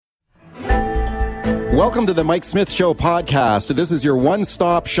Welcome to the Mike Smith Show podcast. This is your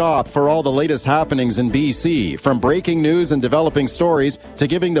one-stop shop for all the latest happenings in BC. From breaking news and developing stories to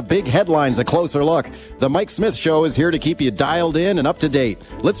giving the big headlines a closer look, the Mike Smith Show is here to keep you dialed in and up to date.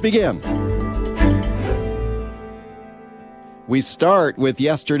 Let's begin. We start with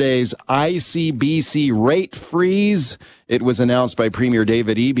yesterday's ICBC rate freeze. It was announced by Premier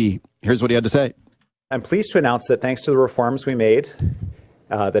David Eby. Here's what he had to say. I'm pleased to announce that thanks to the reforms we made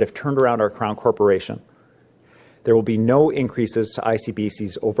that have turned around our Crown Corporation, there will be no increases to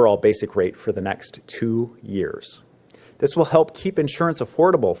ICBC's overall basic rate for the next 2 years. This will help keep insurance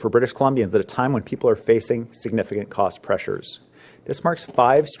affordable for British Columbians at a time when people are facing significant cost pressures. This marks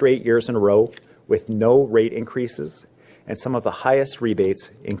 5 straight years in a row with no rate increases and some of the highest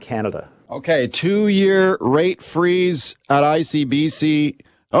rebates in Canada. Okay, 2-year rate freeze at ICBC.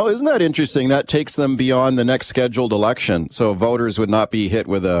 Oh, isn't that interesting? That takes them beyond the next scheduled election. So voters would not be hit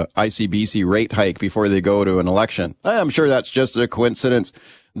with a ICBC rate hike before they go to an election. I'm sure that's just a coincidence.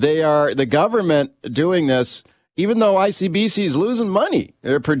 They are the government doing this, even though ICBC is losing money.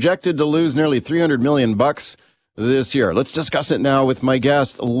 They're projected to lose nearly $300 million this year. Let's discuss it now with my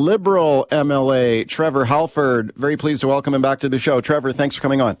guest, Liberal MLA Trevor Halford. Very pleased to welcome him back to the show. Trevor, thanks for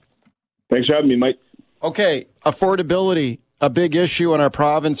coming on. Thanks for having me, Mike. Okay, affordability. A big issue in our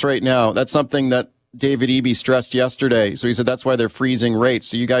province right now. That's something that David Eby stressed yesterday. So he said that's why they're freezing rates.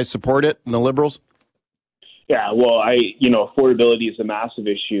 Do you guys support it in the Liberals? Yeah, well, affordability is a massive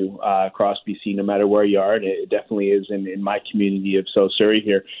issue across BC, no matter where you are. And it definitely is in my community of South Surrey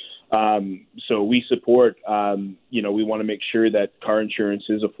here. So we support, we want to make sure that car insurance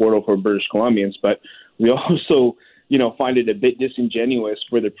is affordable for British Columbians, but we also find it a bit disingenuous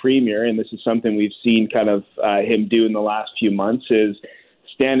for the Premier, and this is something we've seen kind of him do in the last few months, is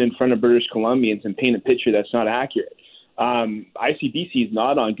stand in front of British Columbians and paint a picture that's not accurate. ICBC is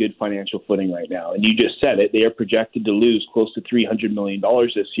not on good financial footing right now, and you just said it. They are projected to lose close to $300 million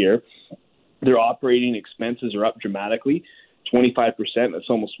this year. Their operating expenses are up dramatically, 25%. That's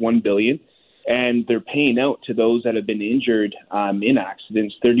almost $1 billion. And they're paying out to those that have been injured in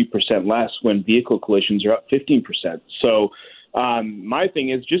accidents 30% less when vehicle collisions are up 15%. So my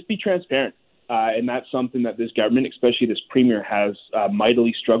thing is just be transparent. And that's something that this government, especially this Premier, has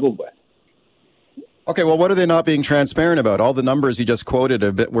mightily struggled with. Okay, well, what are they not being transparent about? All the numbers you just quoted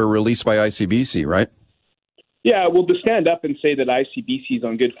were released by ICBC, right? Yeah, well, to stand up and say that ICBC is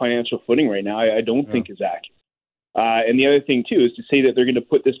on good financial footing right now, I don't think is accurate. And the other thing, too, is to say that they're going to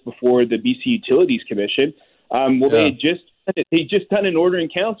put this before the BC Utilities Commission. They just done an order in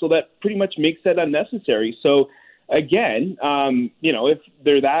council that pretty much makes that unnecessary. So, again, if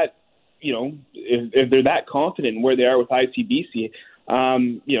they're that, if they're that confident in where they are with ICBC,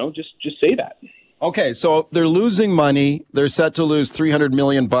 just say that. Okay, so they're losing money. They're set to lose $300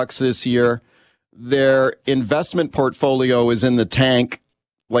 million this year. Their investment portfolio is in the tank,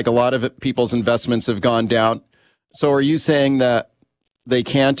 like a lot of people's investments have gone down. So are you saying that they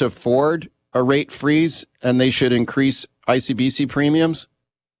can't afford a rate freeze and they should increase ICBC premiums?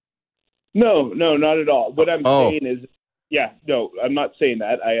 No, not at all. What I'm saying is, I'm not saying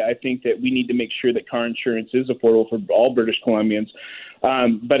that. I think that we need to make sure that car insurance is affordable for all British Columbians.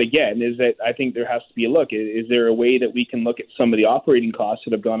 But again, is that I think there has to be a look. Is there a way that we can look at some of the operating costs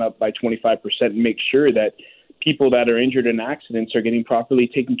that have gone up by 25% and make sure that people that are injured in accidents are getting properly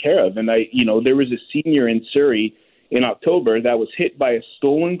taken care of? And there was a senior in Surrey in October that was hit by a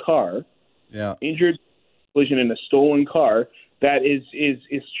stolen car, injured collision in a stolen car, that is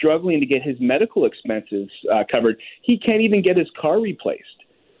struggling to get his medical expenses covered. He can't even get his car replaced.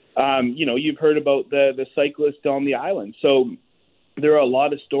 You've heard about the cyclist on the island. So there are a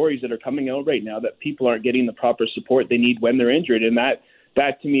lot of stories that are coming out right now that people aren't getting the proper support they need when they're injured, and that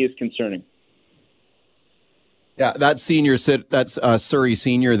to me is concerning. Yeah, that Surrey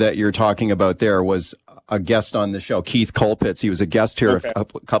senior that you're talking about there was a guest on the show, Keith Colpitts. He was a guest here a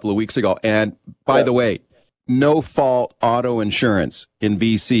couple of weeks ago. And by the way, no fault auto insurance in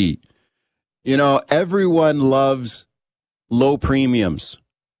BC. Everyone loves low premiums.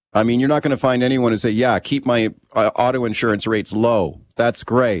 I mean, you're not going to find anyone who say, keep my auto insurance rates low. That's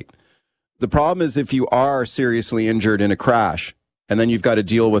great. The problem is if you are seriously injured in a crash, and then you've got to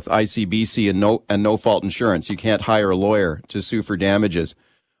deal with ICBC and no fault insurance. You can't hire a lawyer to sue for damages.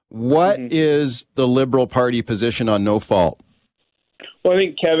 What is the Liberal Party position on no fault? Well, I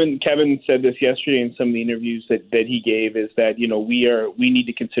think Kevin said this yesterday in some of the interviews that he gave, is that we need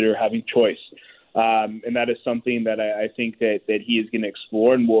to consider having choice, and that is something that I think that he is going to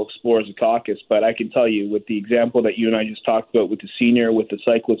explore, and we'll explore as a caucus. But I can tell you, with the example that you and I just talked about with the senior, with the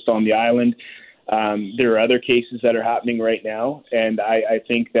cyclist on the island, there are other cases that are happening right now, and I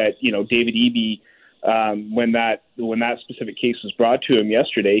think that David Eby when that specific case was brought to him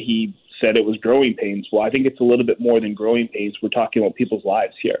yesterday, he said it was growing pains. Well, I think it's a little bit more than growing pains. We're talking about people's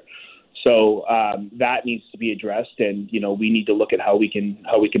lives here. So that needs to be addressed, and we need to look at how we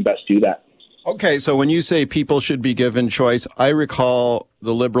can best do that. Okay, so when you say people should be given choice, I recall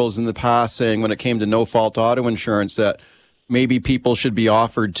the Liberals in the past saying when it came to no-fault auto insurance that maybe people should be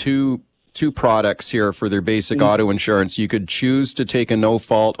offered two products here for their basic auto insurance. You could choose to take a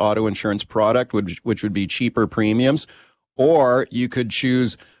no-fault auto insurance product, which would be cheaper premiums, or you could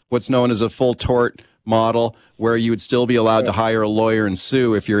choose what's known as a full tort model, where you would still be allowed to hire a lawyer and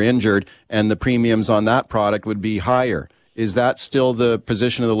sue if you're injured, and the premiums on that product would be higher. Is that still the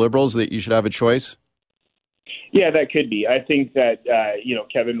position of the Liberals, that you should have a choice? Yeah, that could be. I think that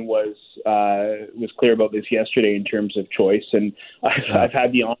Kevin was clear about this yesterday in terms of choice, and I've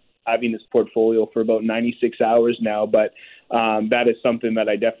had the honor of having this portfolio for about 96 hours now, but that is something that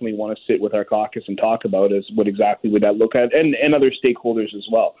I definitely want to sit with our caucus and talk about, is what exactly would that look at, and other stakeholders as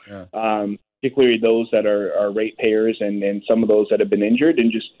well. Yeah. Particularly those that are ratepayers and some of those that have been injured,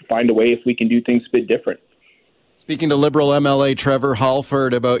 and just find a way if we can do things a bit different. Speaking to Liberal MLA Trevor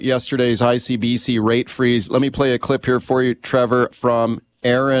Halford about yesterday's ICBC rate freeze, let me play a clip here for you, Trevor, from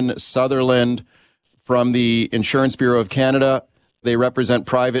Aaron Sutherland from the Insurance Bureau of Canada. They represent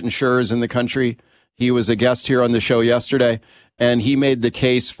private insurers in the country. He was a guest here on the show yesterday, and he made the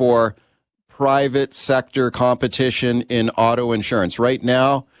case for private sector competition in auto insurance. Right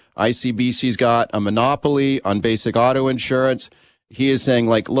now, ICBC's got a monopoly on basic auto insurance. He is saying,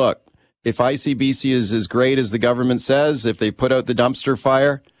 look, if ICBC is as great as the government says, if they put out the dumpster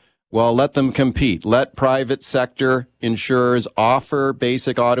fire, well, let them compete. Let private sector insurers offer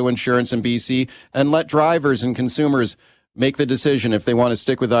basic auto insurance in BC, and let drivers and consumers make the decision if they want to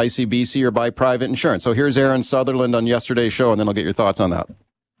stick with ICBC or buy private insurance. So here's Aaron Sutherland on yesterday's show, and then I'll get your thoughts on that.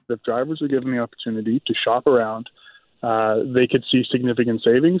 If drivers are given the opportunity to shop around, they could see significant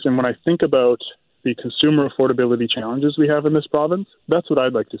savings. And when I think about the consumer affordability challenges we have in this province, that's what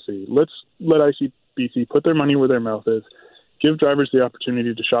I'd like to see. Let's let ICBC put their money where their mouth is, give drivers the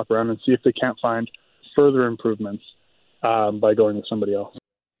opportunity to shop around and see if they can't find further improvements by going with somebody else.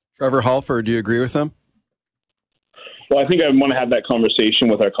 Trevor Halford, do you agree with them? Well, I think I want to have that conversation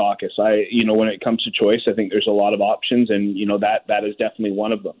with our caucus. When it comes to choice, I think there's a lot of options, and that is definitely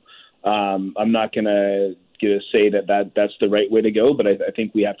one of them. I'm not going to say that's the right way to go, but I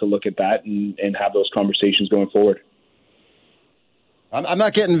think we have to look at that and have those conversations going forward. I'm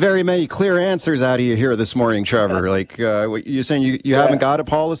not getting very many clear answers out of you here this morning, Trevor. You're saying you haven't got a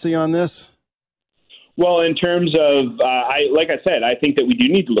policy on this? Well, in terms of, I think that we do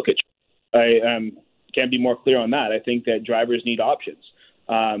need to look at. I can't be more clear on that. I think that drivers need options.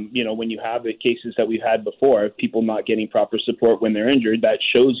 When you have the cases that we've had before, people not getting proper support when they're injured, that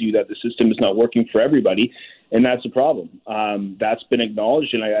shows you that the system is not working for everybody, and that's a problem. That's been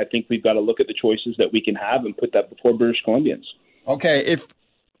acknowledged, and I think we've got to look at the choices that we can have and put that before British Columbians. Okay, if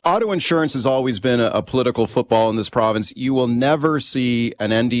auto insurance has always been a political football in this province, you will never see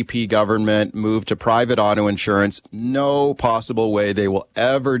an NDP government move to private auto insurance. No possible way they will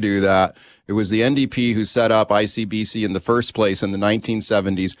ever do that. It was the NDP who set up ICBC in the first place in the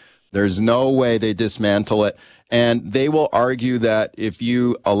 1970s. There's no way they dismantle it. And they will argue that if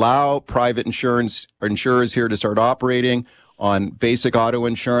you allow private insurers here to start operating on basic auto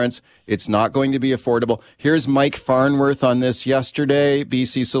insurance, it's not going to be affordable. Here's Mike Farnworth on this yesterday,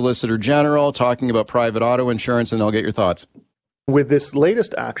 BC Solicitor General, talking about private auto insurance, and I'll get your thoughts. With this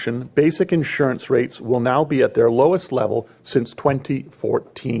latest action, basic insurance rates will now be at their lowest level since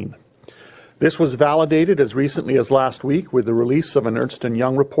 2014. This was validated as recently as last week with the release of an Ernst &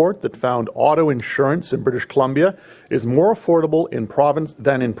 Young report that found auto insurance in British Columbia is more affordable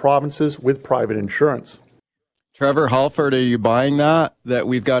than in provinces with private insurance. Trevor Halford, are you buying that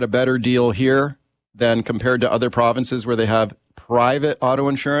we've got a better deal here than compared to other provinces where they have private auto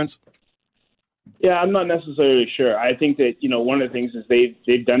insurance? Yeah, I'm not necessarily sure. I think that, one of the things is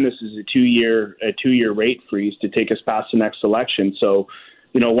they've done this as a two-year rate freeze to take us past the next election. So,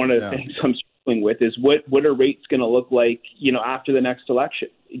 one of the things I'm struggling with is what are rates going to look like, after the next election,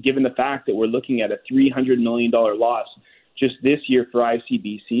 given the fact that we're looking at a $300 million loss just this year for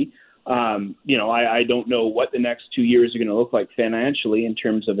ICBC. I don't know what the next 2 years are going to look like financially in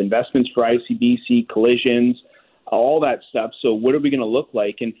terms of investments for ICBC, collisions, all that stuff. So what are we going to look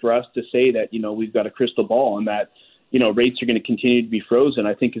like? And for us to say that, we've got a crystal ball and that, rates are going to continue to be frozen,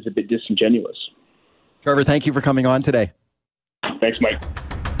 I think is a bit disingenuous. Trevor, thank you for coming on today. Thanks, Mike.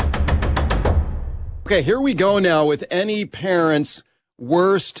 Okay, here we go now with any parent's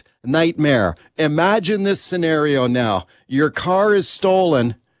worst nightmare. Imagine this scenario now. Your car is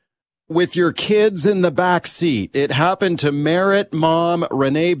stolen with your kids in the back seat. It happened to Merritt mom,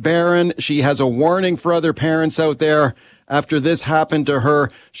 Renee Barron. She has a warning for other parents out there after this happened to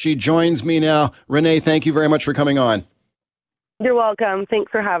her. She joins me now. Renee, thank you very much for coming on. You're welcome.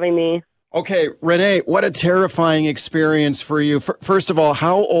 Thanks for having me. Okay, Renee, what a terrifying experience for you. First of all,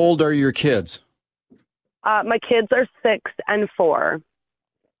 how old are your kids? My kids are 6 and 4.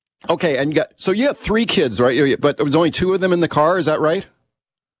 Okay, and you got 3 kids, right? But there was only 2 of them in the car, is that right?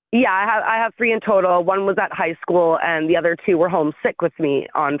 Yeah, I have 3 in total. One was at high school, and the other 2 were home sick with me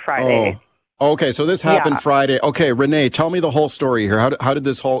on Friday. Oh, okay, so this happened Friday. Okay, Renee, tell me the whole story here. How did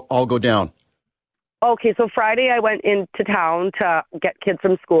this all go down? Okay, so Friday I went into town to get kids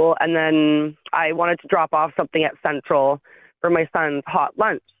from school, and then I wanted to drop off something at Central for my son's hot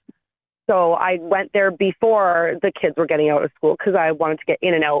lunch. So I went there before the kids were getting out of school because I wanted to get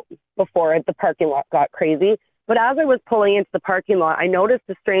in and out before the parking lot got crazy. But as I was pulling into the parking lot, I noticed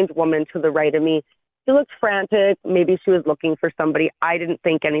a strange woman to the right of me. She looked frantic. Maybe she was looking for somebody. I didn't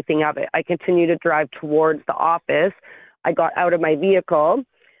think anything of it. I continued to drive towards the office. I got out of my vehicle,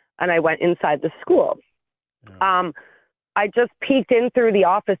 and I went inside the school. I just peeked in through the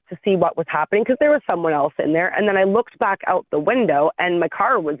office to see what was happening because there was someone else in there. And then I looked back out the window, and my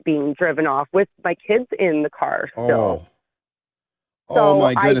car was being driven off with my kids in the car still. Oh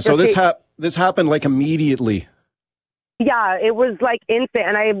my goodness. So this happened like immediately. Yeah, it was like instant.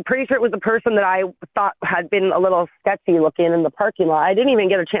 And I'm pretty sure it was the person that I thought had been a little sketchy looking in the parking lot. I didn't even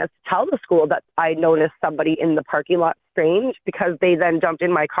get a chance to tell the school that I noticed somebody in the parking lot strange because they then jumped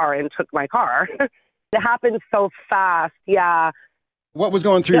in my car and took my car. It happened so fast, yeah. What was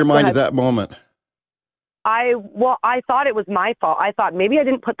going through your mind at that moment? I thought it was my fault. I thought maybe I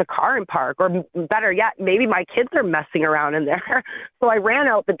didn't put the car in park, or better yet, maybe my kids are messing around in there. So I ran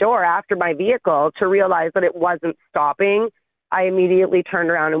out the door after my vehicle to realize that it wasn't stopping. I immediately turned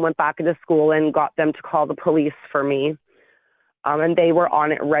around and went back into school and got them to call the police for me. And they were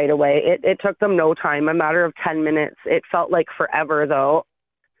on it right away. It took them no time, a matter of 10 minutes. It felt like forever, though.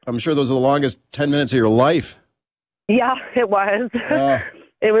 I'm sure those are the longest 10 minutes of your life. Yeah, it was.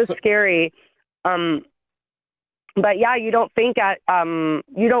 It was scary. But yeah, you don't think at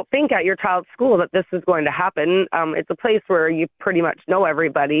your child's school that this is going to happen. It's a place where you pretty much know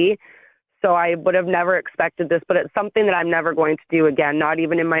everybody. So I would have never expected this, but it's something that I'm never going to do again, not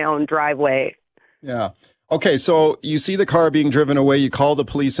even in my own driveway. Yeah. Okay, so you see the car being driven away, you call the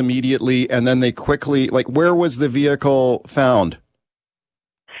police immediately, and then they quickly, where was the vehicle found?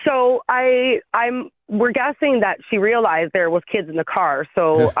 So we're guessing that she realized there was kids in the car.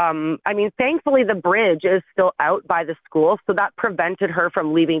 So, thankfully the bridge is still out by the school. So that prevented her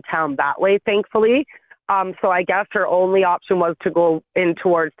from leaving town that way, thankfully. So I guess her only option was to go in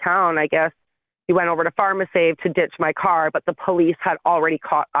towards town. I guess she went over to PharmaSave to ditch my car, but the police had already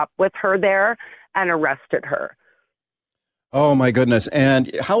caught up with her there and arrested her. Oh my goodness.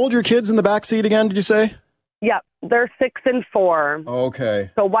 And how old are your kids in the back seat again, did you say? Yep, they're 6 and 4. Okay.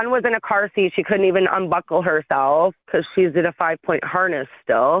 So one was in a car seat. She couldn't even unbuckle herself because she's in a 5-point harness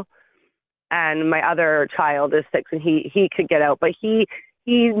still. And my other child is 6, and he could get out. But he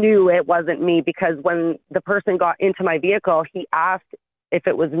knew it wasn't me because when the person got into my vehicle, he asked if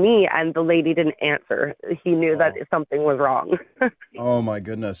it was me, and the lady didn't answer. He knew that something was wrong. Oh, my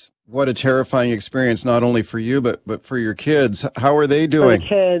goodness. What a terrifying experience, not only for you, but for your kids. How are they doing? For the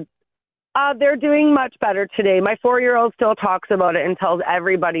kids. They're doing much better today. My 4-year-old still talks about it and tells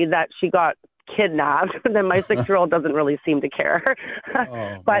everybody that she got kidnapped. And then my 6-year-old doesn't really seem to care.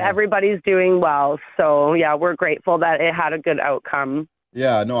 But everybody's doing well. So, yeah, we're grateful that it had a good outcome.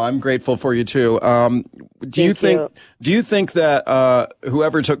 Yeah, no, I'm grateful for you too. Do you think that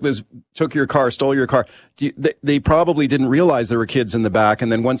whoever took your car, stole your car, they probably didn't realize there were kids in the back,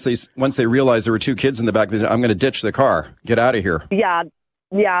 and then once they realized there were 2 kids in the back, they said, "I'm going to ditch the car, get out of here." Yeah,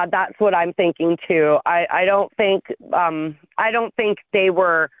 that's what I'm thinking too. I don't think they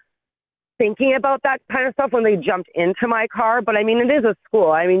were thinking about that kind of stuff when they jumped into my car. But I mean, it is a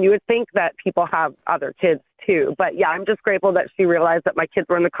school. I mean, you would think that people have other kids too. But yeah, I'm just grateful that she realized that my kids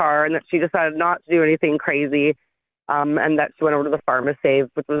were in the car and that she decided not to do anything crazy. And that she went over to the PharmaSave,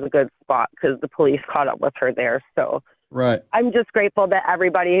 which was a good spot because the police caught up with her there. So right. I'm just grateful that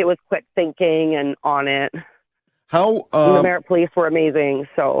everybody was quick thinking and on it. How the Merritt police were amazing.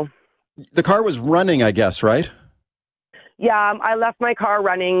 So the car was running, I guess, right? Yeah, I left my car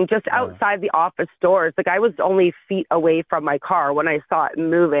running just outside the office doors. The guy was only feet away from my car when I saw it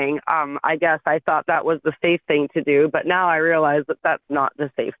moving. I guess I thought that was the safe thing to do, but now I realize that that's not the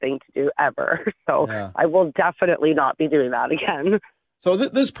safe thing to do ever. So I will definitely not be doing that again. So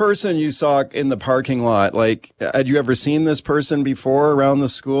this person you saw in the parking lot, had you ever seen this person before around the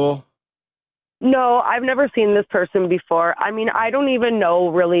school? No, I've never seen this person before. I mean, I don't even know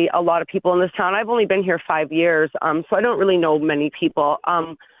really a lot of people in this town. I've only been here 5 years, so I don't really know many people.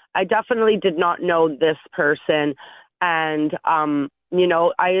 I definitely did not know this person. And, I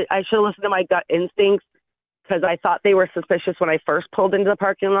should have listened to my gut instincts because I thought they were suspicious when I first pulled into the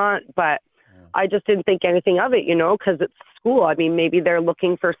parking lot. But I just didn't think anything of it, because it's school. I mean, maybe they're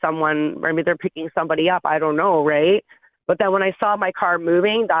looking for someone, maybe they're picking somebody up. I don't know, right? But then when I saw my car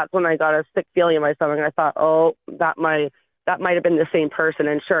moving, that's when I got a sick feeling in my stomach. And I thought, oh, that might have been the same person.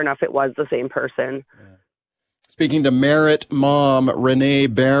 And sure enough, it was the same person. Yeah. Speaking to Merritt mom, Renee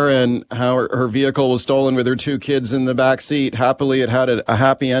Barron, how her vehicle was stolen with her 2 kids in the back seat. Happily, it had a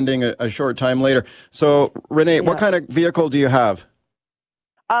happy ending a short time later. So, Renee, what kind of vehicle do you have?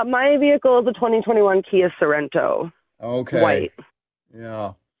 My vehicle is a 2021 Kia Sorento. Okay. White.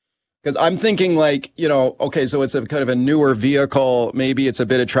 Yeah. Because I'm thinking okay, so it's a kind of a newer vehicle. Maybe it's a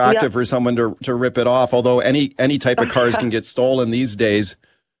bit attractive for someone to rip it off, although any type of cars can get stolen these days.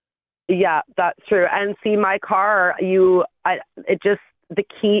 Yeah, that's true. And see, my car, the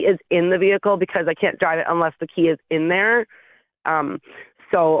key is in the vehicle because I can't drive it unless the key is in there.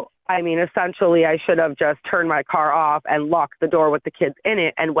 So, I mean, essentially, I should have just turned my car off and locked the door with the kids in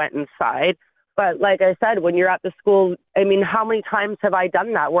it and went inside. But like I said, when you're at the school, I mean, how many times have I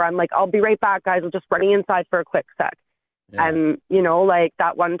done that where I'm like, I'll be right back, guys. I'm just running inside for a quick sec. Yeah. And,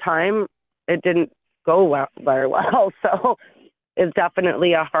 that one time, it didn't go very well. So it's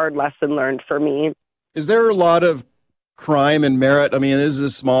definitely a hard lesson learned for me. Is there a lot of crime in Merritt? I mean, this is a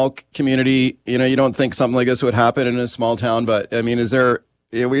small community. You don't think something like this would happen in a small town. But, I mean,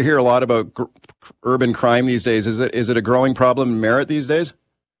 we hear a lot about urban crime these days. Is it a growing problem in Merritt these days?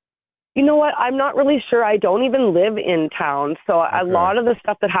 You know what? I'm not really sure. I don't even live in town. So a lot of the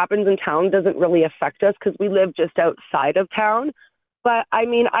stuff that happens in town doesn't really affect us because we live just outside of town. But, I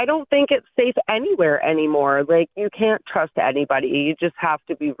mean, I don't think it's safe anywhere anymore. Like, you can't trust anybody. You just have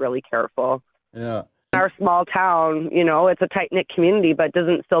to be really careful. Yeah. Our small town, it's a tight-knit community, but it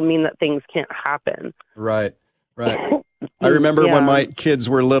doesn't still mean that things can't happen. Right. I remember when my kids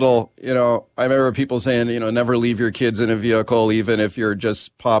were little, I remember people saying, never leave your kids in a vehicle, even if you're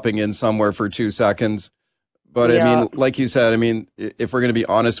just popping in somewhere for 2 seconds. But I mean, like you said, I mean, if we're going to be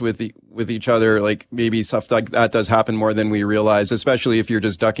honest with each other, like maybe stuff like that does happen more than we realize, especially if you're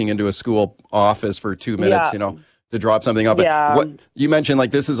just ducking into a school office for 2 minutes, to drop something up. Yeah. What you mentioned,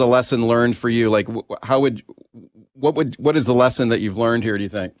 like this is a lesson learned for you. Like, what is the lesson that you've learned here? Do you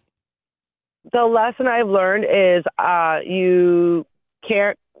think? The lesson I've learned is you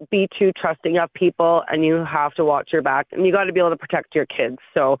can't be too trusting of people, and you have to watch your back, and you got to be able to protect your kids.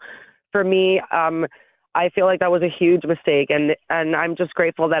 So, for me, I feel like that was a huge mistake, and I'm just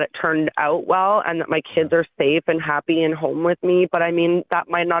grateful that it turned out well and that my kids are safe and happy and home with me. But I mean, that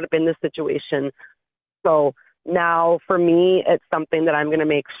might not have been the situation. So now for me, it's something that I'm going to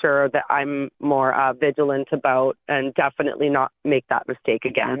make sure that I'm more vigilant about and definitely not make that mistake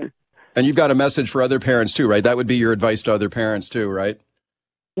again. And you've got a message for other parents too, right? That would be your advice to other parents too, right?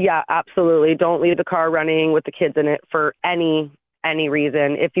 Yeah, absolutely. Don't leave the car running with the kids in it for any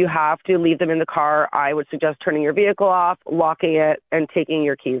reason. If you have to leave them in the car, I would suggest turning your vehicle off, locking it, and taking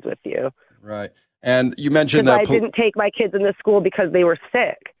your keys with you. Right. And you mentioned that I didn't take my kids in the school because they were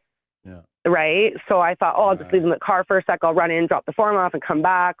sick. Yeah. Right. So I thought, I'll just leave them in the car for a sec. I'll run in, drop the form off, and come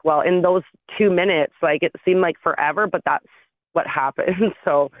back. Well, in those 2 minutes, like it seemed like forever, but that's what happened.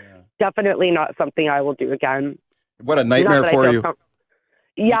 So definitely not something I will do again. What a nightmare for you.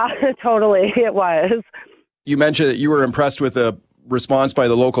 Yeah, totally. It was. You mentioned that you were impressed with the response by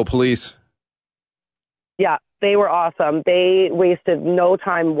the local police. Yeah, they were awesome. They wasted no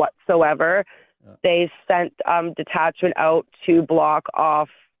time whatsoever. Yeah. They sent detachment out to block off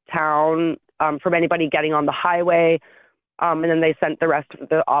town from anybody getting on the highway. And then they sent the rest of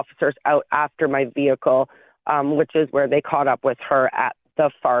the officers out after my vehicle, which is where they caught up with her at the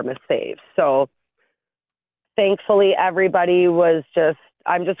pharmacy. So thankfully, everybody was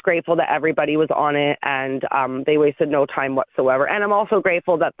I'm just grateful that everybody was on it and they wasted no time whatsoever. And I'm also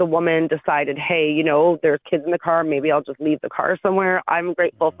grateful that the woman decided, hey, there's kids in the car. Maybe I'll just leave the car somewhere. I'm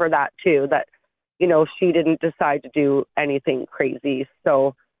grateful for that too, that, she didn't decide to do anything crazy.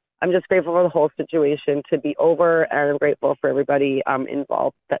 So I'm just grateful for the whole situation to be over, and I'm grateful for everybody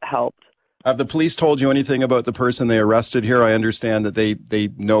involved that helped. Have the police told you anything about the person they arrested here? I understand that they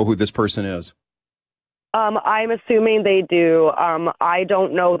know who this person is. I'm assuming they do. I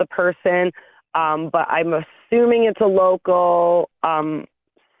don't know the person, but I'm assuming it's a local.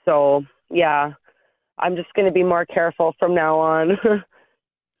 So, yeah, I'm just going to be more careful from now on.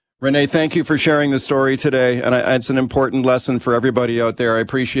 Renee, thank you for sharing the story today. And it's an important lesson for everybody out there. I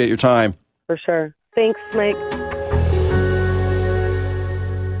appreciate your time. for sure. Thanks, Mike.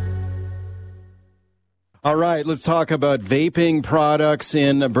 All right, let's talk about vaping products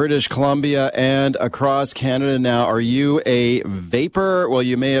in British Columbia and across Canada now. Are you a vapor? Well,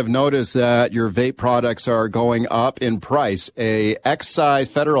 you may have noticed that your vape products are going up in price. A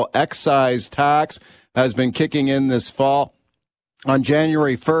federal excise tax has been kicking in this fall. On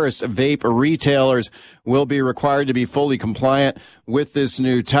January 1st, vape retailers will be required to be fully compliant with this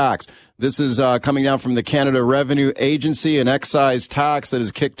new tax. This is coming down from the Canada Revenue Agency, an excise tax that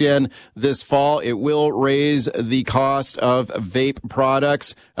has kicked in this fall. It will raise the cost of vape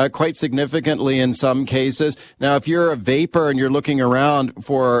products quite significantly in some cases. Now, if you're a vapor and you're looking around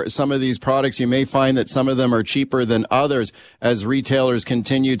for some of these products, you may find that some of them are cheaper than others as retailers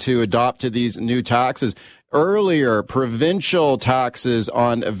continue to adopt to these new taxes. Earlier, provincial taxes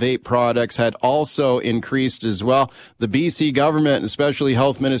on vape products had also increased as well. The BC government, especially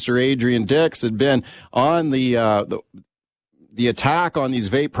Health Minister Adrian Dix, had been on the attack on these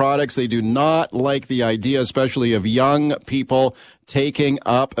vape products. They do not like the idea, especially of young people taking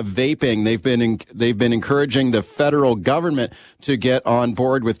up vaping. They've been encouraging the federal government to get on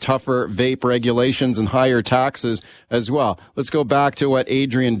board with tougher vape regulations and higher taxes as well. Let's go back to what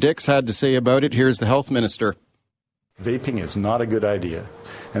Adrian Dix had to say about it. Here's the health minister. Vaping is not a good idea.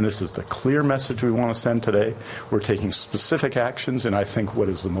 And this is the clear message we want to send today. We're taking specific actions in, I think, what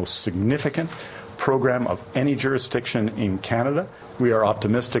is the most significant program of any jurisdiction in Canada. We are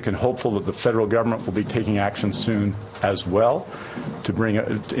optimistic and hopeful that the federal government will be taking action soon as well to bring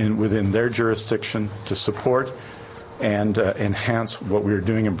it in within their jurisdiction to support and enhance what we are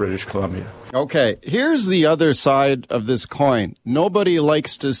doing in British Columbia. Okay, here's the other side of this coin. Nobody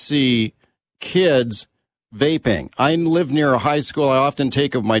likes to see kids vaping. I live near a high school. I often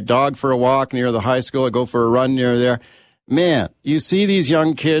take my dog for a walk near the high school. I go for a run near there. Man, you see these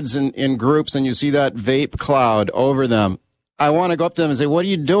young kids in groups and you see that vape cloud over them. I want to go up to them and say, what are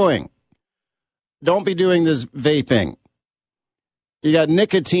you doing? Don't be doing this vaping. You got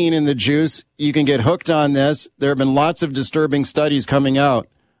nicotine in the juice. You can get hooked on this. There have been lots of disturbing studies coming out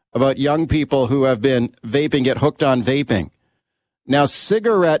about young people who have been vaping, get hooked on vaping. Now,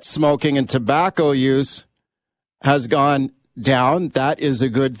 cigarette smoking and tobacco use has gone down. That is a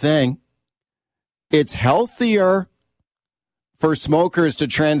good thing. It's healthier for smokers to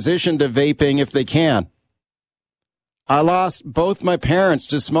transition to vaping if they can. I lost both my parents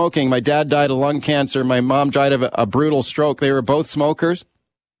to smoking. My dad died of lung cancer. My mom died of a brutal stroke. They were both smokers.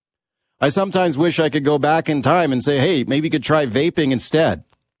 I sometimes wish I could go back in time and say, hey, maybe you could try vaping instead.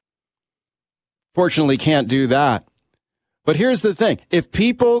 Fortunately, can't do that. But here's the thing. If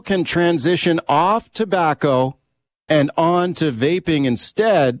people can transition off tobacco and on to vaping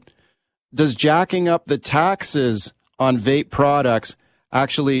instead, does jacking up the taxes on vape products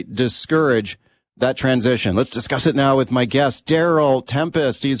actually discourage that transition? Let's discuss it now with my guest, Daryl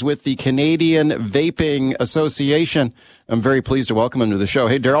Tempest. He's with the Canadian Vaping Association. I'm very pleased to welcome him to the show.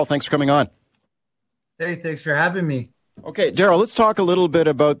 Hey, Daryl, thanks for coming on. Hey, thanks for having me. Okay, Daryl, let's talk a little bit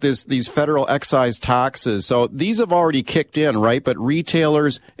about these federal excise taxes. So these have already kicked in, right? But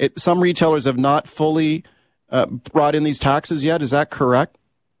some retailers have not fully brought in these taxes yet. Is that correct?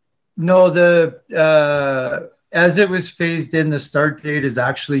 No, as it was phased in, the start date is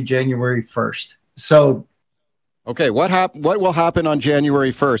actually January 1st. So, okay, what will happen on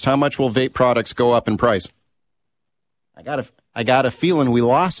January 1st? How much will vape products go up in price? I got a feeling we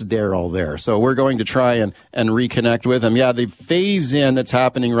lost Daryl there, so we're going to try and reconnect with him. Yeah, the phase-in that's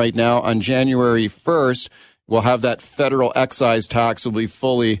happening right now on January 1st, we'll have that federal excise tax will be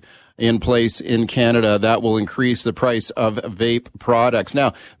fully in place in Canada. That will increase the price of vape products.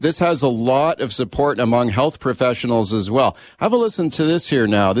 Now, this has a lot of support among health professionals as well. Have a listen to this here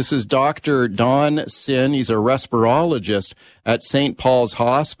now. This is Dr. Don Sin. He's a respirologist at St. Paul's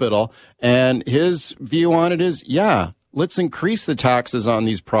Hospital, and his view on it is, let's increase the taxes on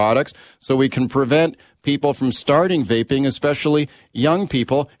these products so we can prevent people from starting vaping, especially young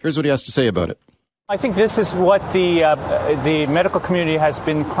people. Here's what he has to say about it. I think this is what the medical community has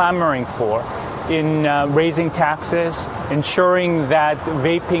been clamoring for in raising taxes, ensuring that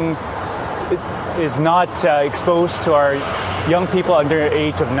vaping is not exposed to our young people under the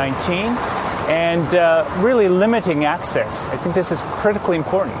age of 19, and really limiting access. I think this is critically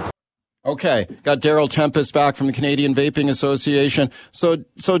important. Okay, got Daryl Tempest back from the Canadian Vaping Association. So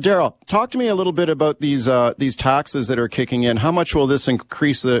Daryl, talk to me a little bit about these taxes that are kicking in. How much will this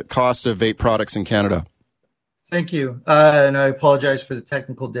increase the cost of vape products in Canada? Thank you, and I apologize for the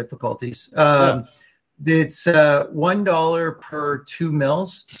technical difficulties. It's $1 per 2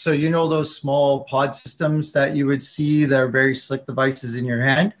 mils. So those small pod systems that you would see that are very slick devices in your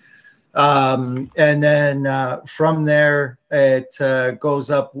hand. And then from there, it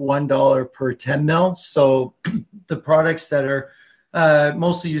goes up $1 per 10 mil. So the products that are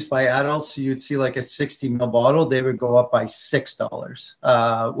mostly used by adults, so you'd see like a 60 mil bottle, they would go up by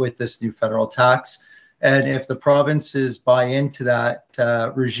 $6 with this new federal tax. And if the provinces buy into that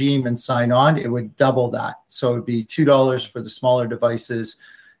regime and sign on, it would double that. So it would be $2 for the smaller devices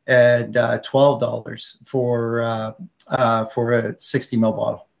and $12 for a 60 mil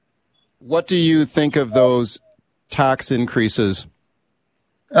bottle. What do you think of those tax increases?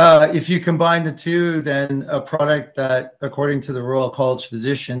 If you combine the two, then a product that, according to the Royal College of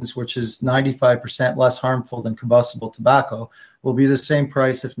Physicians, which is 95% less harmful than combustible tobacco, will be the same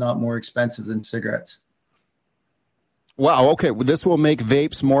price, if not more expensive than cigarettes. Wow, okay. This will make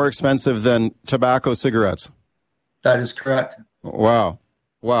vapes more expensive than tobacco cigarettes. That is correct. Wow.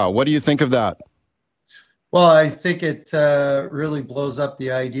 What do you think of that? Well, I think it really blows up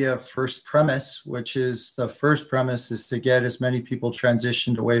the idea of first premise, which is the first premise is to get as many people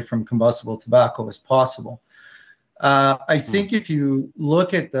transitioned away from combustible tobacco as possible. I think if you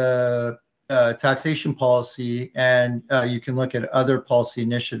look at the taxation policy and you can look at other policy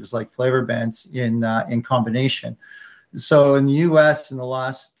initiatives like flavor bans in combination. So in the U.S. in the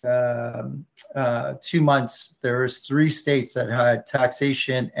last 2 months, there was 3 states that had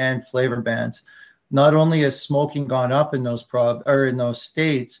taxation and flavor bans. Not only has smoking gone up in those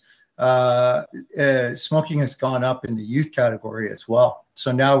states, smoking has gone up in the youth category as well.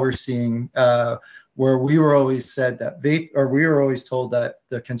 So now we're seeing where we were always told that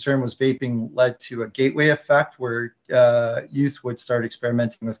the concern was vaping led to a gateway effect where youth would start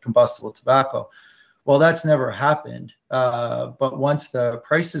experimenting with combustible tobacco. Well, that's never happened. But once the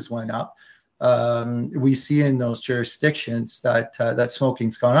prices went up, we see in those jurisdictions that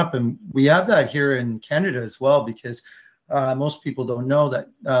smoking's gone up, and we have that here in Canada as well, because most people don't know that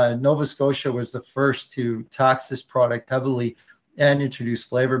Nova Scotia was the first to tax this product heavily and introduce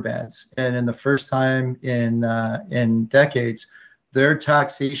flavor bans. And in the first time in decades, their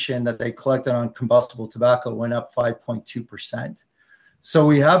taxation that they collected on combustible tobacco went up 5.2%. So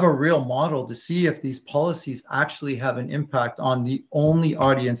we have a real model to see if these policies actually have an impact on the only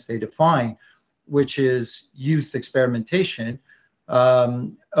audience they define, which is youth experimentation,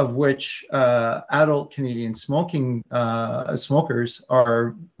 of which adult Canadian smokers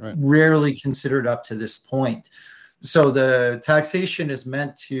are rarely considered up to this point. So the taxation is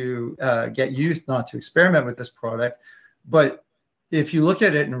meant to get youth not to experiment with this product. But if you look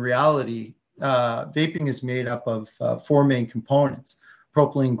at it in reality, vaping is made up of 4 main components: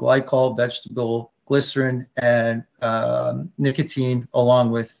 propylene glycol, vegetable glycerin, and nicotine,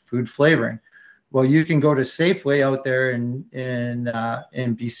 along with food flavoring. Well, you can go to Safeway out there in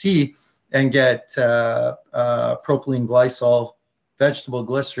BC and get propylene glycol, vegetable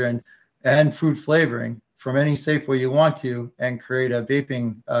glycerin, and food flavoring from any Safeway you want to, and create a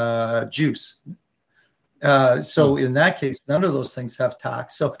vaping juice. So in that case, none of those things have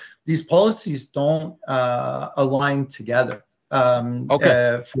tax. So these policies don't align together.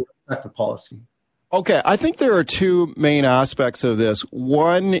 For effective policy. Okay, I think there are 2 main aspects of this.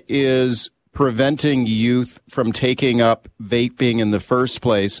 One is preventing youth from taking up vaping in the first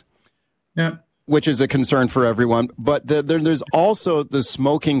place, which is a concern for everyone. But there's also the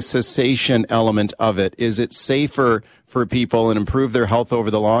smoking cessation element of it. Is it safer for people and improve their health over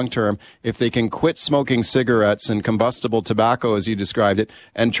the long term if they can quit smoking cigarettes and combustible tobacco, as you described it,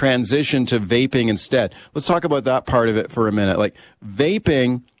 and transition to vaping instead? Let's talk about that part of it for a minute. Like,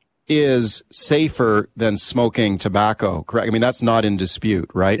 vaping is safer than smoking tobacco, correct? I mean, that's not in dispute,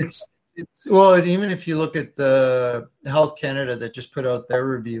 right? Well, and even if you look at the Health Canada that just put out their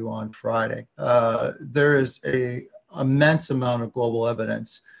review on Friday, there is a immense amount of global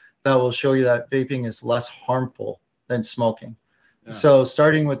evidence that will show you that vaping is less harmful than smoking. Yeah. So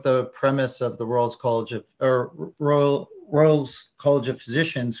starting with the premise of the Royal College of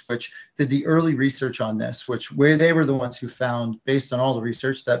Physicians, which did the early research on this, where they were the ones who found, based on all the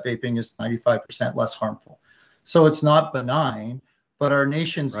research, that vaping is 95% less harmful. So it's not benign, but our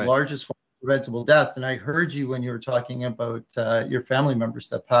nation's largest form of preventable death. And I heard you when you were talking about your family members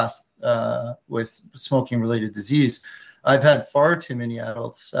that passed with smoking-related disease. I've had far too many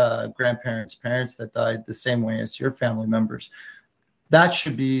adults, grandparents, parents that died the same way as your family members. That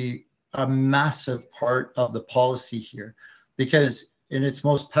should be a massive part of the policy here, because in its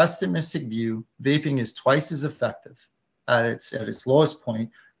most pessimistic view, vaping is twice as effective at its lowest point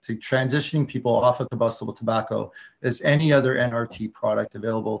to transitioning people off of combustible tobacco as any other NRT product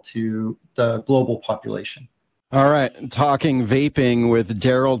available to the global population. All right, talking vaping with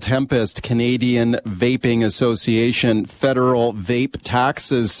Daryl Tempest, Canadian Vaping Association. Federal vape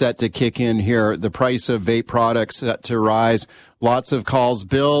taxes set to kick in here. The price of vape products set to rise. Lots of calls.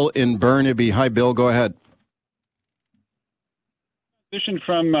 Bill in Burnaby. Hi, Bill. Go ahead. Transitioned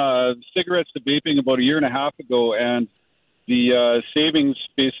from cigarettes to vaping about a year and a half ago, and the savings,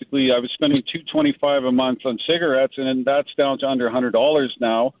 basically, I was spending $225 a month on cigarettes, and that's down to under $100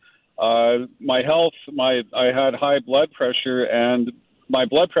 now. My health, I had high blood pressure, and my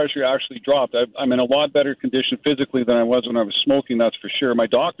blood pressure actually dropped. I'm in a lot better condition physically than I was when I was smoking, that's for sure. My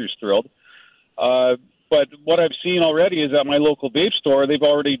doctor's thrilled. But what I've seen already is at my local vape store, they've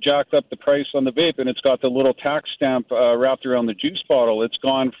already jacked up the price on the vape, and it's got the little tax stamp wrapped around the juice bottle. It's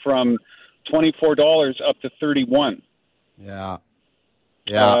gone from $24 up to $31. Yeah.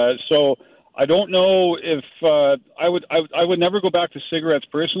 So I don't know if I would never go back to cigarettes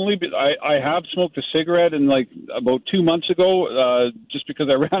personally, but I have smoked a cigarette about 2 months ago just because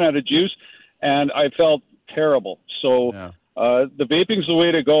I ran out of juice, and I felt terrible. So the vaping's the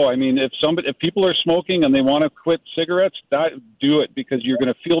way to go. I mean, if people are smoking and they want to quit cigarettes, do it, because you're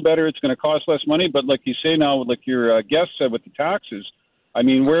going to feel better. It's going to cost less money. But like you say now, like your guest said with the taxes, I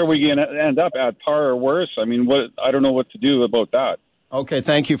mean, where are we going to end up, at par or worse? I mean, I don't know what to do about that. Okay,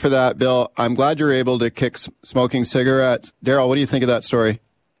 thank you for that, Bill. I'm glad you're able to kick smoking cigarettes. Daryl, what do you think of that story?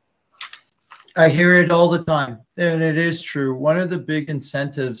 I hear it all the time, and it is true. One of the big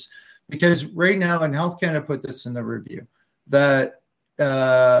incentives, because right now, and Health Canada put this in the review, that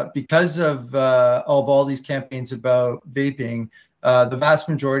because of all these campaigns about vaping, the vast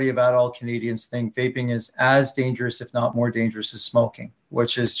majority of adult Canadians think vaping is as dangerous, if not more dangerous, as smoking,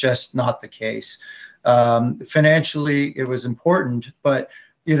 which is just not the case. Financially, it was important, but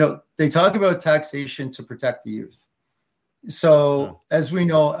they talk about taxation to protect the youth. So, as we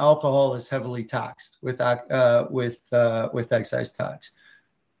know, alcohol is heavily taxed with excise tax.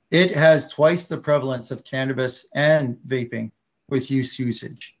 It has twice the prevalence of cannabis and vaping with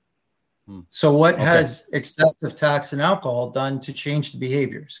usage. So, what has excessive tax and alcohol done to change the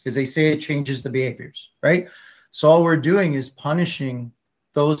behaviors? Because they say it changes the behaviors, right? So, all we're doing is punishing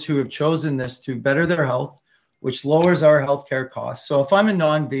those who have chosen this to better their health, which lowers our healthcare costs. So if I'm a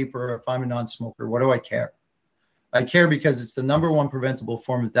non-vapor or if I'm a non-smoker, what do I care? I care because it's the number one preventable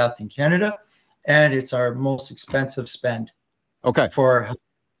form of death in Canada, and it's our most expensive spend. Okay. For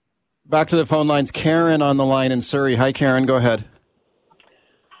back to the phone lines. Karen on the line in Surrey. Hi, Karen. Go ahead.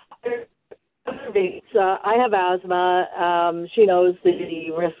 I have asthma. She knows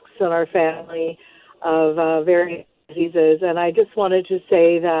the risks in our family of various diseases, and I just wanted to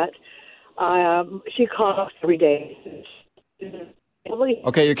say that she coughs every day.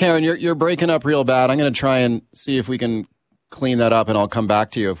 Okay, Karen, you're breaking up real bad. I'm going to try and see if we can clean that up, and I'll come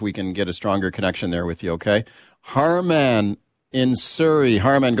back to you if we can get a stronger connection there with you, okay? Harman in Surrey.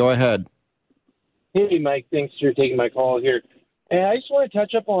 Harman, go ahead. Hey, Mike. Thanks for taking my call here. And I just want to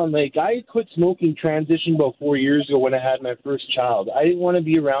touch up on, I quit smoking transition about 4 years ago when I had my first child. I didn't want to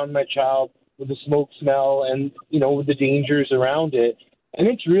be around my child with the smoke smell and, with the dangers around it. And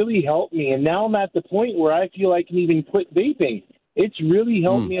it's really helped me. And now I'm at the point where I feel I can even quit vaping. It's really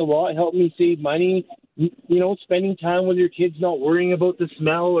helped me a lot, helped me save money, spending time with your kids, not worrying about the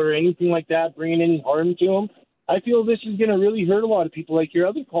smell or anything like that, bringing any harm to them. I feel this is going to really hurt a lot of people, like your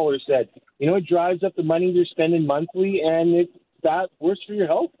other caller said. It drives up the money they're spending monthly, and it's that worse for your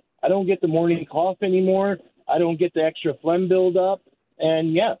health. I don't get the morning cough anymore. I don't get the extra phlegm build up.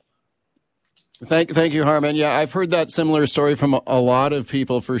 And, Thank you, Harman. Yeah, I've heard that similar story from a lot of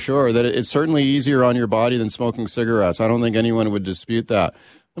people for sure, that it's certainly easier on your body than smoking cigarettes. I don't think anyone would dispute that.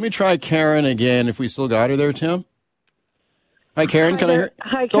 Let me try Karen again, if we still got her there, Tim. Hi, Karen. Can I hear?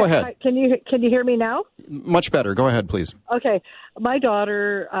 Hi, go ahead. Hi, can you hear me now? Much better. Go ahead, please. Okay. My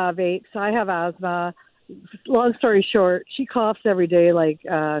daughter vapes. I have asthma. Long story short, she coughs every day like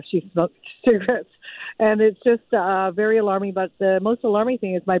she smokes cigarettes. And it's just very alarming. But the most alarming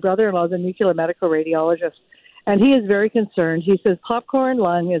thing is my brother-in-law is a nuclear medical radiologist, and he is very concerned. He says popcorn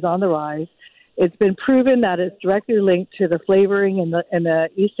lung is on the rise. It's been proven that it's directly linked to the flavoring in the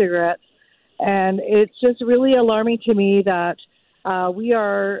e-cigarettes. And it's just really alarming to me that we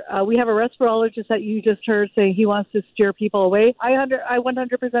have a respirologist that you just heard saying he wants to steer people away. I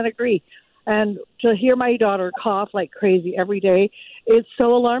 100% agree. And to hear my daughter cough like crazy every day, it's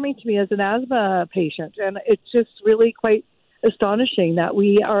so alarming to me as an asthma patient. And it's just really quite astonishing that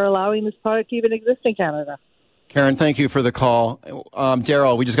we are allowing this product to even exist in Canada. Karen, thank you for the call.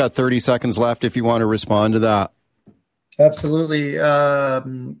 Daryl, we just got 30 seconds left if you want to respond to that. Absolutely. They're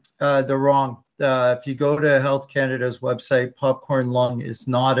wrong. If you go to Health Canada's website, popcorn lung is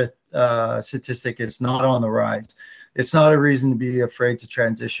not statistic. It's not on the rise. It's not a reason to be afraid to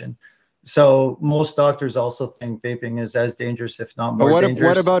transition. So most doctors also think vaping is as dangerous, if not more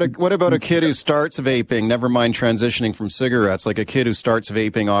dangerous. What about a kid who starts vaping? Never mind transitioning from cigarettes. Like a kid who starts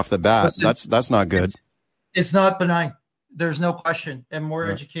vaping off the bat. Listen, that's not good. It's not benign. There's no question, and more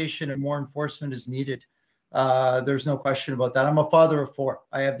education and more enforcement is needed. There's no question about that. I'm a father of 4.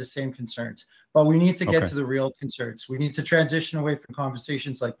 I have the same concerns, but we need to get to the real concerns. We need to transition away from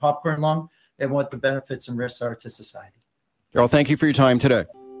conversations like popcorn lung and what the benefits and risks are to society. Darryl, thank you for your time today.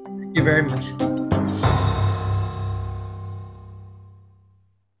 Thank you very much.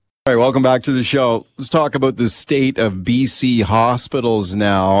 All right, welcome back to the show. Let's talk about the state of BC hospitals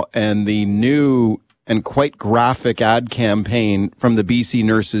now and the new and quite graphic ad campaign from the BC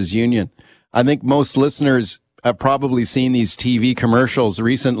Nurses Union. I think most listeners have probably seen these TV commercials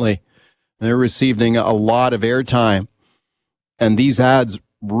recently. They're receiving a lot of airtime, and these ads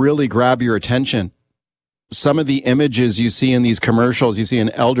really grab your attention. Some of the images you see in these commercials, you see an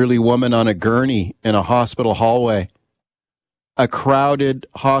elderly woman on a gurney in a hospital hallway, a crowded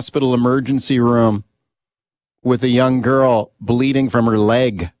hospital emergency room with a young girl bleeding from her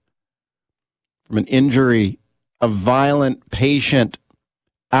leg from an injury, a violent patient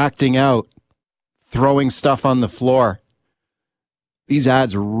acting out, throwing stuff on the floor. These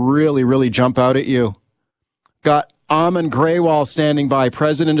ads really, really jump out at you. Got Amin Graywall standing by,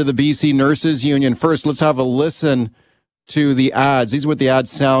 president of the BC Nurses Union. First, let's have a listen to the ads. These are what the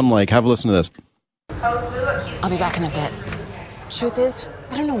ads sound like. Have a listen to this. I'll be back in a bit. Truth is,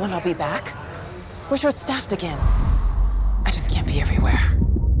 I don't know when I'll be back. We're short-staffed again. I just can't be everywhere.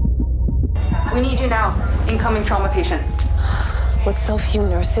 We need you now. Incoming trauma patient. With so few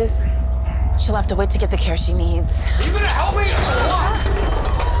nurses, she'll have to wait to get the care she needs. Are you gonna help me?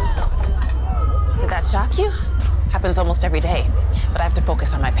 Did that shock you? Happens almost every day, but I have to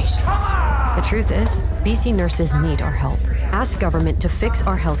focus on my patients. The truth is, BC nurses need our help. Ask government to fix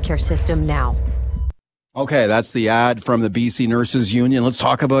our healthcare system now. Okay, that's the ad from the BC Nurses Union. Let's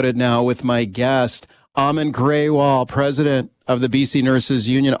talk about it now with my guest, Amin Graywall, president of the BC Nurses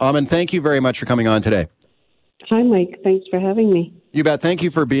Union. Amin, thank you very much for coming on today. Hi, Mike. Thanks for having me. You bet. Thank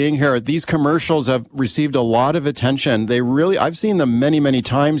you for being here. These commercials have received a lot of attention. I've seen them many, many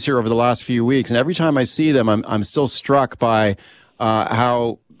times here over the last few weeks. And every time I see them, I'm still struck by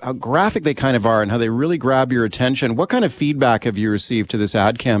how graphic they kind of are and how they really grab your attention. What kind of feedback have you received to this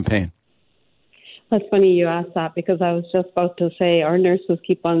ad campaign? That's funny you asked that, because I was just about to say our nurses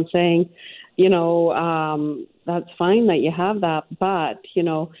keep on saying, that's fine that you have that, but,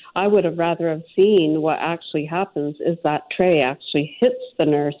 I would have rather have seen what actually happens is that tray actually hits the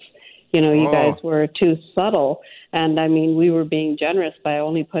nurse. You guys were too subtle. And I mean, we were being generous by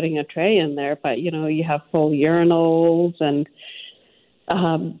only putting a tray in there, but, you have full urinals and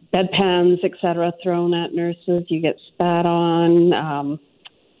bedpans, et cetera, thrown at nurses. You get spat on.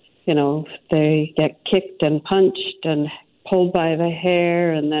 They get kicked and punched and pulled by the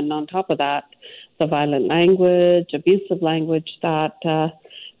hair. And then on top of that, the violent language, abusive language that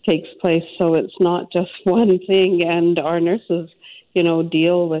takes place. So it's not just one thing. And our nurses,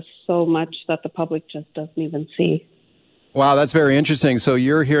 deal with so much that the public just doesn't even see. Wow, that's very interesting. So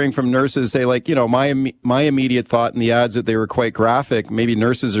you're hearing from nurses say, my immediate thought in the ads that they were quite graphic. Maybe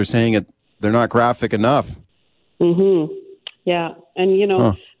nurses are saying they're not graphic enough. Mm-hmm. Yeah.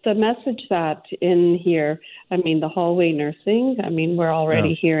 And, the message that in here, the hallway nursing, we're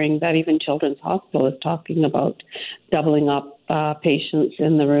already hearing that even Children's Hospital is talking about doubling up patients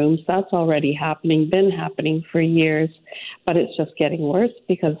in the rooms. That's already been happening for years, but it's just getting worse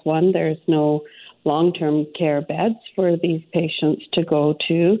because, one, there's no long-term care beds for these patients to go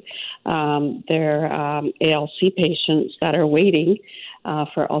to. They're ALC patients that are waiting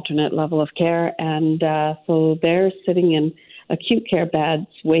for alternate level of care, and so they're sitting in acute care beds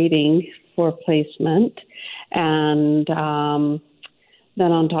waiting for placement. And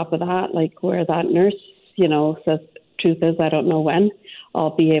then on top of that, where that nurse, says, truth is, I don't know when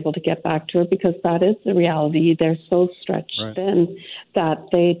I'll be able to get back to her, because that is the reality. They're so stretched thin that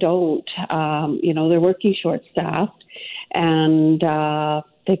they don't, they're working short-staffed, and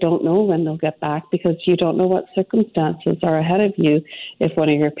they don't know when they'll get back, because you don't know what circumstances are ahead of you. If one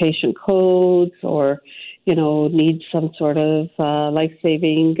of your patient codes or need some sort of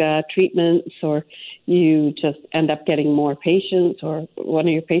life-saving treatments, or you just end up getting more patients, or one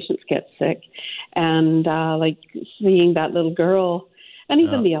of your patients gets sick. And seeing that little girl, and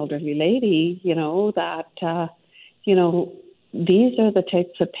even the elderly lady, that, these are the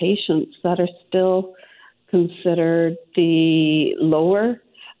types of patients that are still considered the lower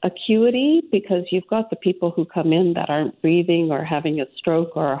acuity, because you've got the people who come in that aren't breathing or having a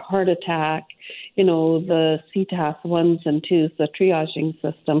stroke or a heart attack, the CTAS 1s and 2s, the triaging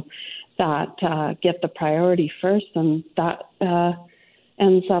system, that get the priority first, and that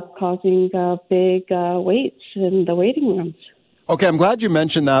ends up causing big waits in the waiting rooms. Okay, I'm glad you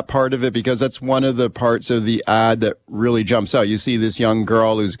mentioned that part of it, because that's one of the parts of the ad that really jumps out. You see this young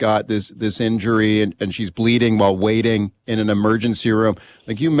girl who's got this injury and she's bleeding while waiting in an emergency room.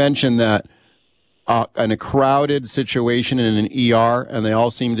 Like you mentioned that in a crowded situation in an ER, and they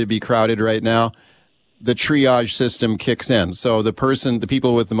all seem to be crowded right now, the triage system kicks in. So the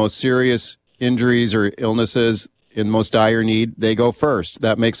people with the most serious injuries or illnesses in most dire need, they go first.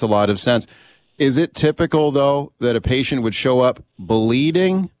 That makes a lot of sense. Is it typical, though, that a patient would show up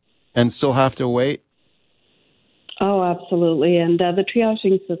bleeding and still have to wait? Oh, absolutely. And the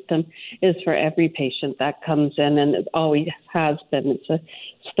triaging system is for every patient that comes in, and it always has been. It's a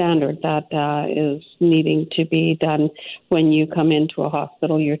standard that is needing to be done when you come into a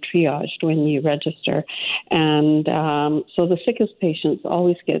hospital. You're triaged when you register. And so the sickest patients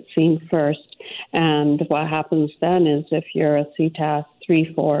always get seen first. And what happens then is if you're a CTAS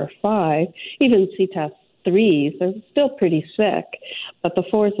 3, 4, or 5, even CTAS 3s, they're still pretty sick, but the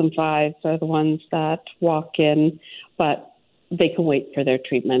 4s and 5s are the ones that walk in, but they can wait for their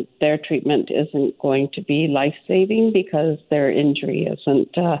treatment. Their treatment isn't going to be life-saving because their injury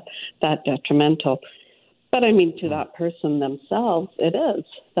isn't that detrimental. But I mean, to that person themselves, it is.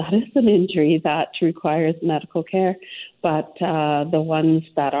 That is an injury that requires medical care. But the ones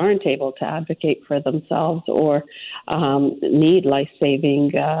that aren't able to advocate for themselves or need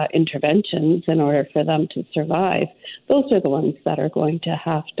life-saving interventions in order for them to survive, those are the ones that are going to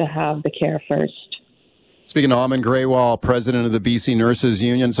have the care first. Speaking of Amin Graywall, president of the BC Nurses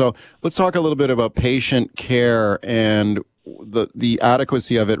Union. So let's talk a little bit about patient care and the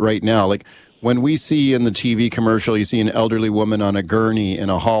adequacy of it right now. Like when we see in the TV commercial, you see an elderly woman on a gurney in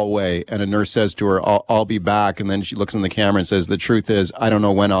a hallway and a nurse says to her, I'll be back. And then she looks in the camera and says, the truth is, I don't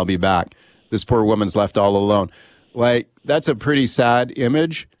know when I'll be back. This poor woman's left all alone. Like, that's a pretty sad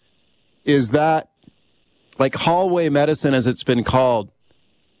image. Is that like hallway medicine, as it's been called?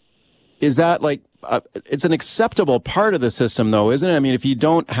 Is that like, it's an acceptable part of the system, though, isn't it? I mean, if you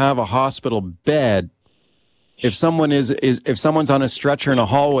don't have a hospital bed, if someone's on a stretcher in a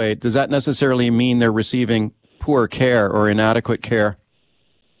hallway, does that necessarily mean they're receiving poor care or inadequate care?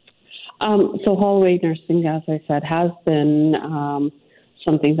 So hallway nursing, as I said, has been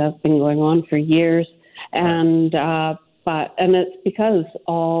something that's been going on for years, and it's because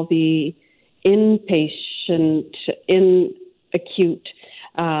all the inpatient, acute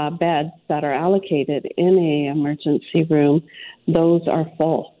beds that are allocated in a emergency room, those are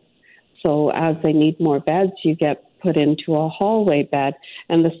full. So as they need more beds, you get put into a hallway bed,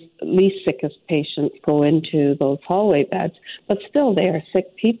 and the least sickest patients go into those hallway beds. But still, they are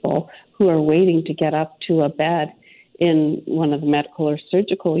sick people who are waiting to get up to a bed in one of the medical or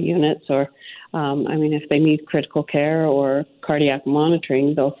surgical units, or, if they need critical care or cardiac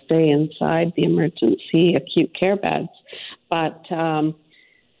monitoring, they'll stay inside the emergency acute care beds. But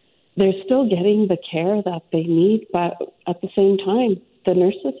they're still getting the care that they need, but at the same time, the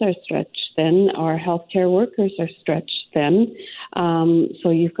nurses are stretched thin, our healthcare workers are stretched thin. So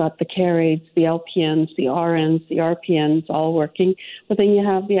you've got the care aides, the LPNs, the RNs, the RPNs all working, but then you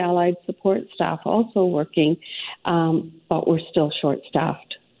have the allied support staff also working, but we're still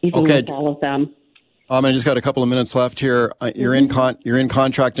short-staffed, even with all of them. I just got a couple of minutes left here. You're in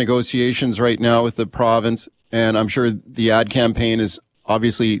contract negotiations right now with the province, and I'm sure the ad campaign is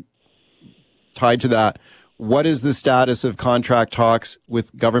obviously tied to that. What is the status of contract talks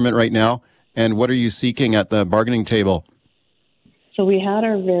with government right now, and what are you seeking at the bargaining table? So we had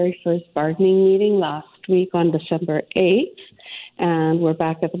our very first bargaining meeting last week on December 8th, and we're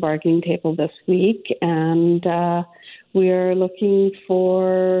back at the bargaining table this week, and we are looking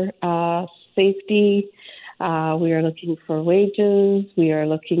for safety. We are looking for wages. We are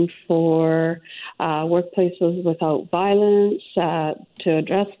looking for workplaces without violence, to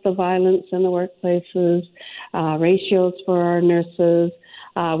address the violence in the workplaces, ratios for our nurses.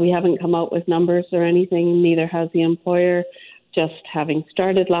 We haven't come out with numbers or anything, neither has the employer, just having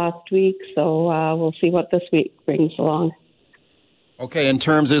started last week. So we'll see what this week brings along. Okay, in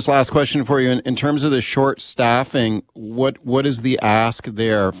terms of this last question for you, in terms of the short staffing, what is the ask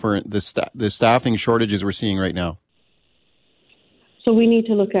there for the staffing shortages we're seeing right now? So we need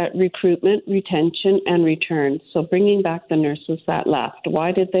to look at recruitment, retention, and return. So bringing back the nurses that left.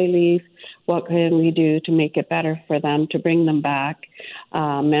 Why did they leave? What can we do to make it better for them, to bring them back?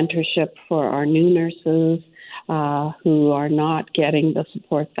 Mentorship for our new nurses. who are not getting the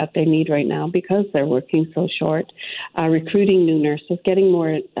support that they need right now because they're working so short. Recruiting new nurses, getting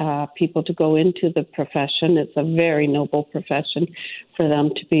more people to go into the profession. It's a very noble profession for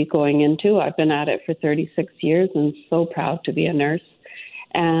them to be going into. I've been at it for 36 years and so proud to be a nurse.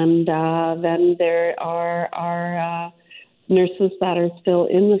 And then there are our nurses that are still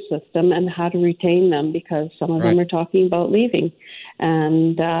in the system and how to retain them, because some of them are talking about leaving.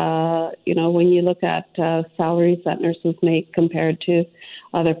 And, when you look at salaries that nurses make compared to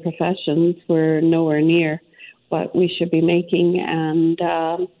other professions, we're nowhere near what we should be making. And,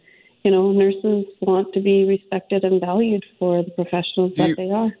 nurses want to be respected and valued for the professionals that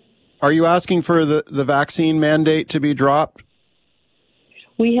they are. Are you asking for the vaccine mandate to be dropped?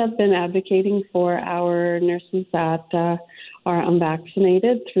 We have been advocating for our nurses that are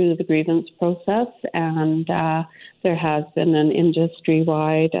unvaccinated through the grievance process, and there has been an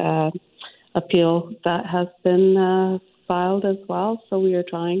industry-wide appeal that has been filed as well. So we are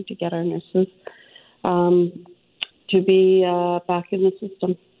trying to get our nurses to be back in the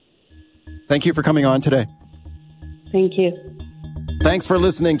system. Thank you for coming on today. Thank you. Thanks for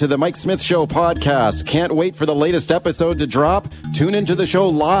listening to the Mike Smith Show podcast. Can't wait for the latest episode to drop? Tune into the show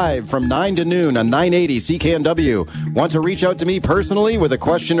live from 9 to noon on 980 CKNW. Want to reach out to me personally with a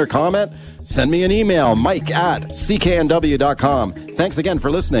question or comment? Send me an email, mike@cknw.com. Thanks again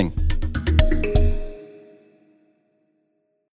for listening.